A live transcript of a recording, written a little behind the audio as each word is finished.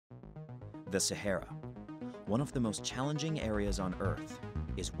The Sahara, one of the most challenging areas on Earth,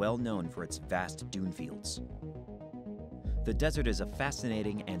 is well known for its vast dune fields. The desert is a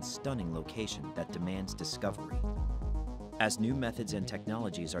fascinating and stunning location that demands discovery. As new methods and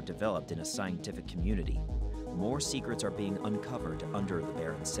technologies are developed in a scientific community, more secrets are being uncovered under the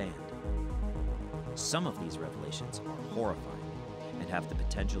barren sand. Some of these revelations are horrifying and have the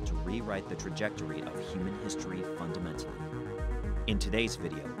potential to rewrite the trajectory of human history fundamentally. In today's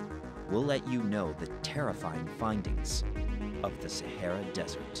video, we'll let you know the terrifying findings of the Sahara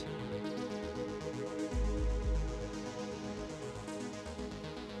Desert.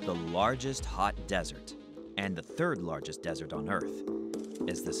 The largest hot desert, and the third largest desert on Earth,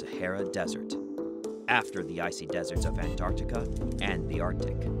 is the Sahara Desert, after the icy deserts of Antarctica and the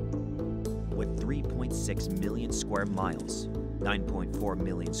Arctic. With 3.6 million square miles, 9.4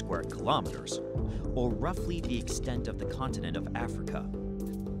 million square kilometers, or roughly the extent of the continent of Africa,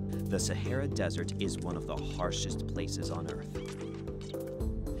 the Sahara Desert is one of the harshest places on Earth.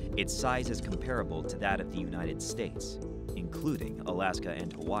 Its size is comparable to that of the United States, including Alaska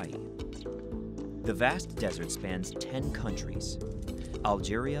and Hawaii. The vast desert spans 10 countries: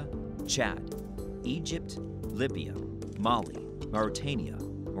 Algeria, Chad, Egypt, Libya, Mali, Mauritania,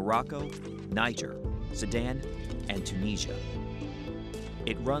 Morocco, Niger, Sudan, and Tunisia.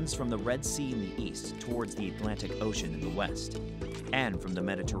 It runs from the Red Sea in the east towards the Atlantic Ocean in the west, and from the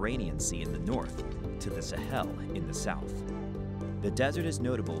Mediterranean Sea in the north to the Sahel in the south. The desert is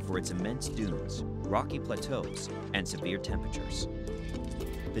notable for its immense dunes, rocky plateaus, and severe temperatures.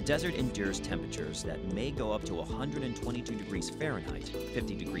 The desert endures temperatures that may go up to 122 degrees Fahrenheit,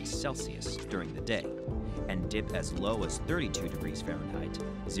 50 degrees Celsius during the day, and dip as low as 32 degrees Fahrenheit,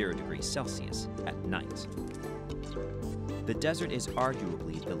 0 degrees Celsius at night. The desert is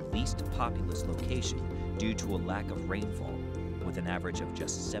arguably the least populous location due to a lack of rainfall, with an average of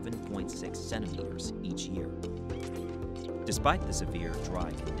just 7.6 centimeters each year. Despite the severe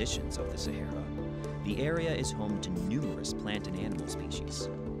dry conditions of the Sahara, the area is home to numerous plant and animal species.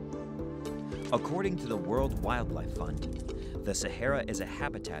 According to the World Wildlife Fund, the Sahara is a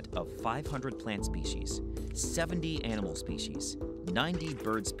habitat of 500 plant species, 70 animal species, 90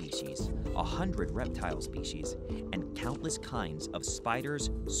 bird species, 100 reptile species, and countless kinds of spiders,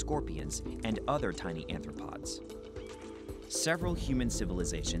 scorpions, and other tiny arthropods. Several human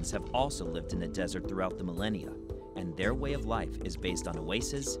civilizations have also lived in the desert throughout the millennia, and their way of life is based on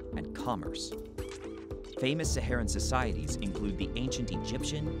oases and commerce. Famous Saharan societies include the ancient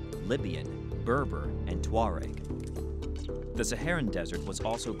Egyptian, Libyan, Berber, and Tuareg. The Saharan Desert was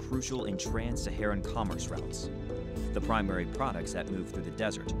also crucial in trans-Saharan commerce routes. The primary products that moved through the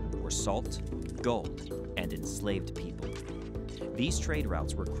desert were salt, gold, and enslaved people. These trade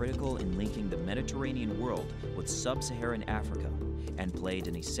routes were critical in linking the Mediterranean world with sub-Saharan Africa and played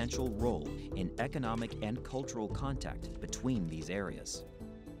an essential role in economic and cultural contact between these areas.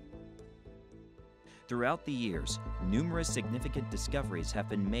 Throughout the years, numerous significant discoveries have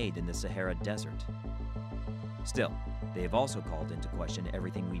been made in the Sahara Desert. Still, they have also called into question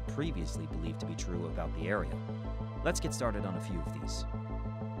everything we previously believed to be true about the area. Let's get started on a few of these.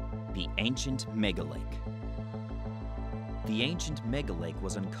 The ancient megalake. The ancient megalake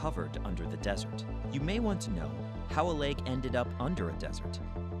was uncovered under the desert. You may want to know how a lake ended up under a desert,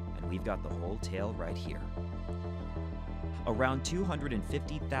 and we've got the whole tale right here. Around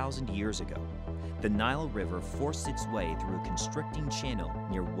 250,000 years ago, the Nile River forced its way through a constricting channel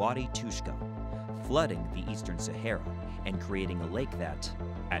near Wadi Tushka, flooding the eastern Sahara and creating a lake that,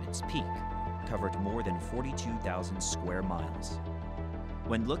 at its peak, covered more than 42,000 square miles.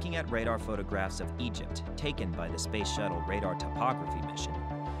 When looking at radar photographs of Egypt taken by the Space Shuttle Radar Topography mission,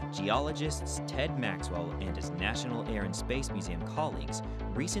 geologists Ted Maxwell and his National Air and Space Museum colleagues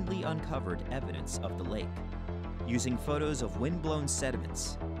recently uncovered evidence of the lake. Using photos of wind-blown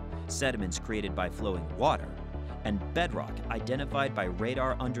sediments, sediments created by flowing water, and bedrock identified by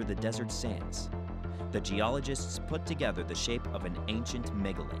radar under the desert sands, the geologists put together the shape of an ancient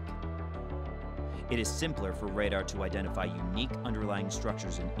megalake. It is simpler for radar to identify unique underlying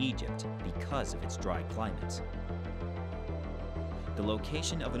structures in Egypt because of its dry climate. The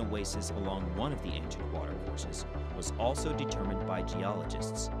location of an oasis along one of the ancient watercourses was also determined by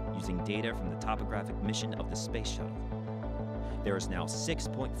geologists using data from the topographic mission of the Space Shuttle. There is now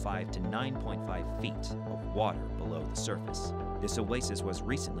 6.5 to 9.5 feet of water below the surface. This oasis was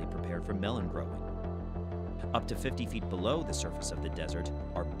recently prepared for melon growing. Up to 50 feet below the surface of the desert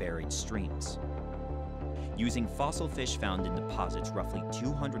are buried streams. Using fossil fish found in deposits roughly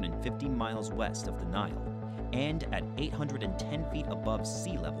 250 miles west of the Nile, and at 810 feet above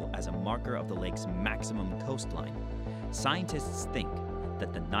sea level as a marker of the lake's maximum coastline, scientists think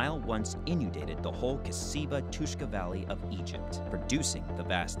that the Nile once inundated the whole Kasiba-Tushka Valley of Egypt, producing the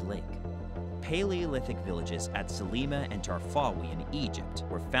vast lake. Paleolithic villages at Salima and Tarfawi in Egypt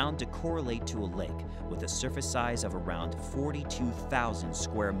were found to correlate to a lake with a surface size of around 42,000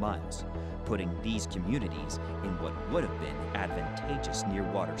 square miles, putting these communities in what would have been advantageous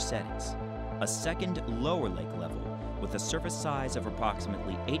near-water settings. A second lower lake level with a surface size of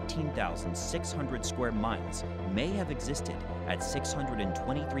approximately 18,600 square miles may have existed at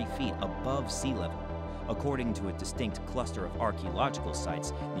 623 feet above sea level, according to a distinct cluster of archaeological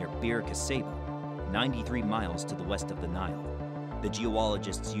sites near Bir Kaseba, 93 miles to the west of the Nile. The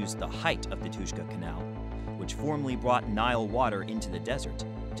geologists used the height of the Tushka Canal, which formerly brought Nile water into the desert,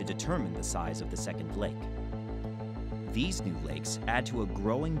 to determine the size of the second lake. These new lakes add to a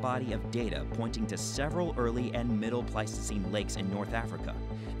growing body of data pointing to several early and middle Pleistocene lakes in North Africa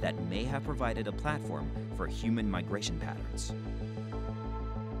that may have provided a platform for human migration patterns.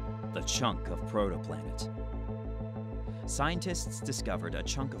 The chunk of protoplanet. Scientists discovered a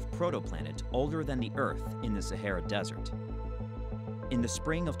chunk of protoplanet older than the Earth in the Sahara Desert. In the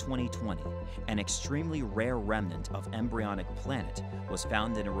spring of 2020, an extremely rare remnant of embryonic planet was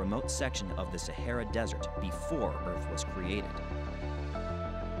found in a remote section of the Sahara Desert before Earth was created.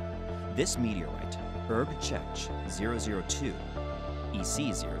 This meteorite, Erg-Chech 002,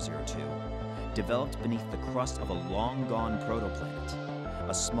 EC002, developed beneath the crust of a long-gone protoplanet,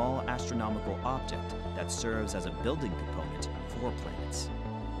 a small astronomical object that serves as a building component for planets.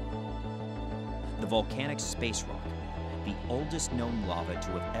 The volcanic space rock, the oldest known lava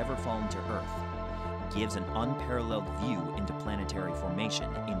to have ever fallen to Earth, gives an unparalleled view into planetary formation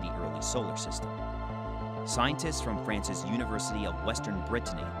in the early solar system. Scientists from France's University of Western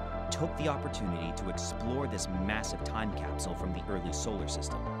Brittany took the opportunity to explore this massive time capsule from the early solar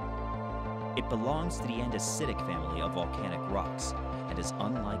system. It belongs to the andesitic family of volcanic rocks and is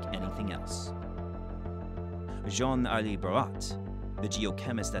unlike anything else. Jean-Aly Barat, the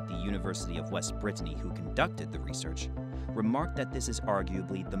geochemist at the University of West Brittany who conducted the research, remarked that this is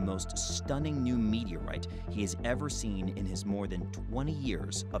arguably the most stunning new meteorite he has ever seen in his more than 20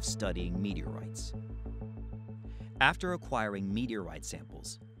 years of studying meteorites. After acquiring meteorite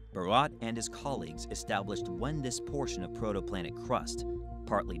samples, Barat and his colleagues established when this portion of protoplanet crust,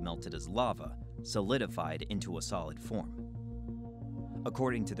 partly melted as lava, solidified into a solid form.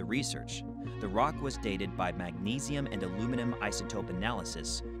 According to the research, the rock was dated by magnesium and aluminum isotope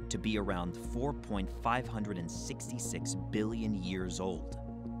analysis to be around 4.566 billion years old,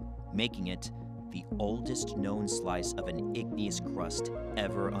 making it the oldest known slice of an igneous crust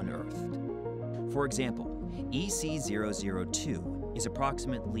ever unearthed. For example, EC002 is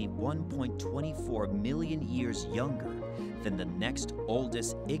approximately 1.24 million years younger than the next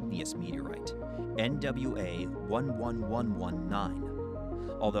oldest igneous meteorite, NWA 11119,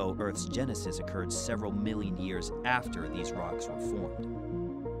 although Earth's genesis occurred several million years after these rocks were formed.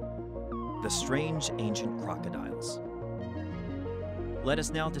 The strange ancient crocodiles. Let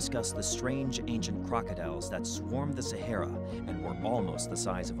us now discuss the strange ancient crocodiles that swarmed the Sahara and were almost the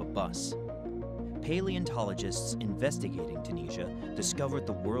size of a bus. Paleontologists investigating Tunisia discovered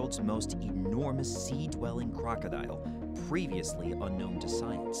the world's most enormous sea-dwelling crocodile, previously unknown to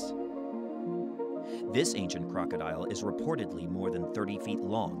science. This ancient crocodile is reportedly more than 30 feet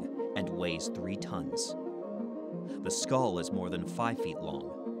long and weighs 3 tons. The skull is more than 5 feet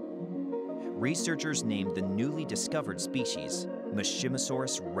long. Researchers named the newly discovered species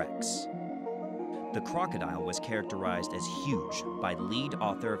Machimosaurus rex. The crocodile was characterized as huge by lead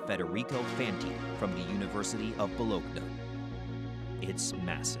author Federico Fanti from the University of Bologna. It's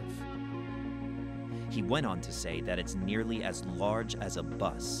massive. He went on to say that it's nearly as large as a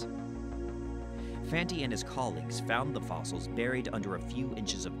bus. Fanti and his colleagues found the fossils buried under a few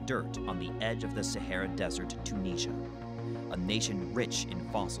inches of dirt on the edge of the Sahara Desert, Tunisia, a nation rich in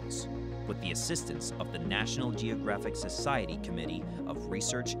fossils, with the assistance of the National Geographic Society Committee of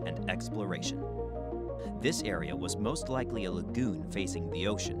Research and Exploration. This area was most likely a lagoon facing the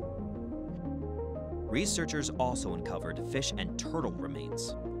ocean. Researchers also uncovered fish and turtle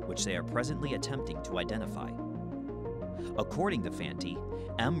remains, which they are presently attempting to identify. According to Fanti,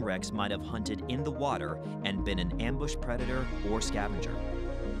 M. rex might have hunted in the water and been an ambush predator or scavenger.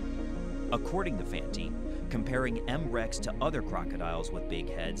 According to Fanti, comparing M. rex to other crocodiles with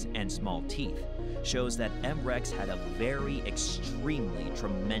big heads and small teeth shows that M. rex had a very extremely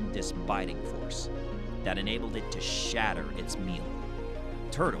tremendous biting force that enabled it to shatter its meal.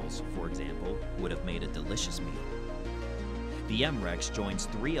 Turtles, for example, would have made a delicious meal. The M. rex joins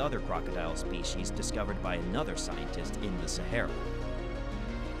 3 other crocodile species discovered by another scientist in the Sahara.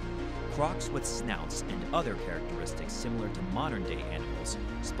 Crocs with snouts and other characteristics similar to modern-day animals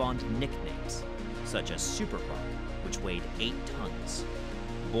spawned nicknames, such as Super Croc, which weighed 8 tons,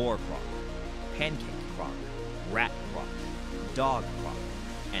 Boar Croc, Pancake Croc, Rat Croc, Dog Croc,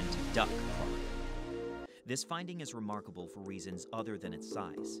 and Duck Croc. This finding is remarkable for reasons other than its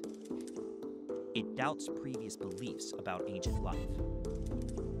size. It doubts previous beliefs about ancient life.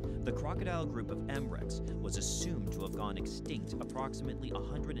 The crocodile group of Mrex was assumed to have gone extinct approximately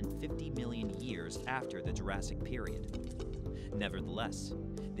 150 million years after the Jurassic period. Nevertheless,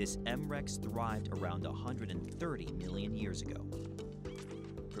 this Mrex thrived around 130 million years ago.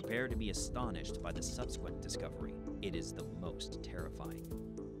 Prepare to be astonished by the subsequent discovery. It is the most terrifying.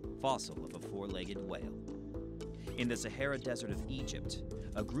 Fossil of a four-legged whale. In the Sahara Desert of Egypt,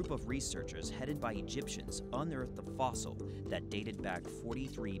 a group of researchers headed by Egyptians unearthed a fossil that dated back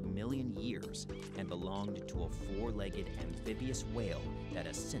 43 million years and belonged to a four-legged amphibious whale that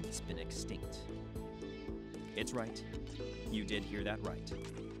has since been extinct. It's right. You did hear that right.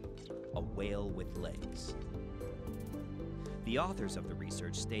 A whale with legs. The authors of the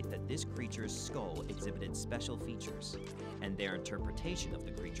research state that this creature's skull exhibited special features, and their interpretation of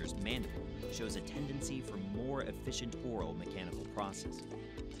the creature's mandible shows a tendency for more efficient oral mechanical processing.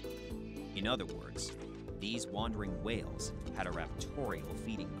 In other words, these wandering whales had a raptorial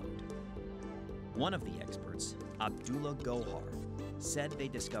feeding mode. One of the experts, Abdullah Gohar, said they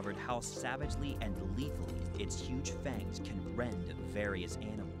discovered how savagely and lethally its huge fangs can rend various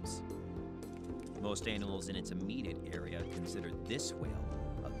animals. Most animals in its immediate area considered this whale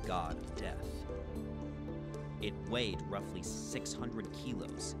a god of death. It weighed roughly 600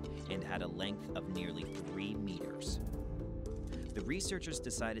 kilos and had a length of nearly 3 meters. The researchers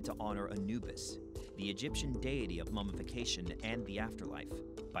decided to honor Anubis, the Egyptian deity of mummification and the afterlife,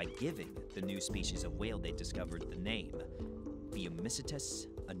 by giving the new species of whale they discovered the name Biomycetes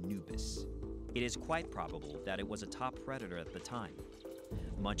anubis. It is quite probable that it was a top predator at the time,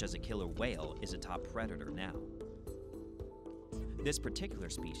 much as a killer whale is a top predator now. This particular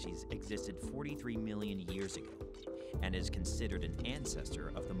species existed 43 million years ago and is considered an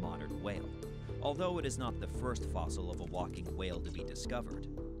ancestor of the modern whale. Although it is not the first fossil of a walking whale to be discovered,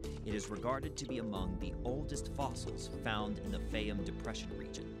 it is regarded to be among the oldest fossils found in the Fayum Depression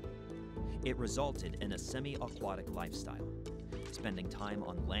region. It resulted in a semi-aquatic lifestyle, spending time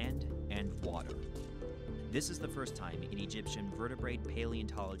on land and water. This is the first time in Egyptian vertebrate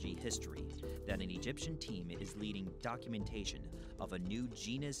paleontology history that an Egyptian team is leading documentation of a new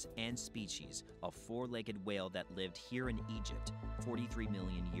genus and species of four-legged whale that lived here in Egypt 43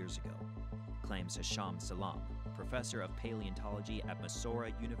 million years ago, claims Hisham Salam, professor of paleontology at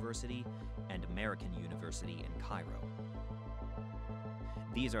Masora University and American University in Cairo.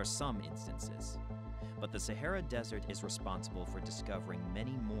 These are some instances, but the Sahara Desert is responsible for discovering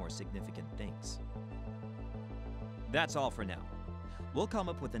many more significant things. That's all for now. We'll come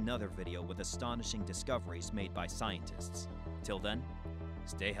up with another video with astonishing discoveries made by scientists. Till then,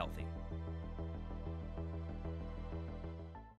 stay healthy.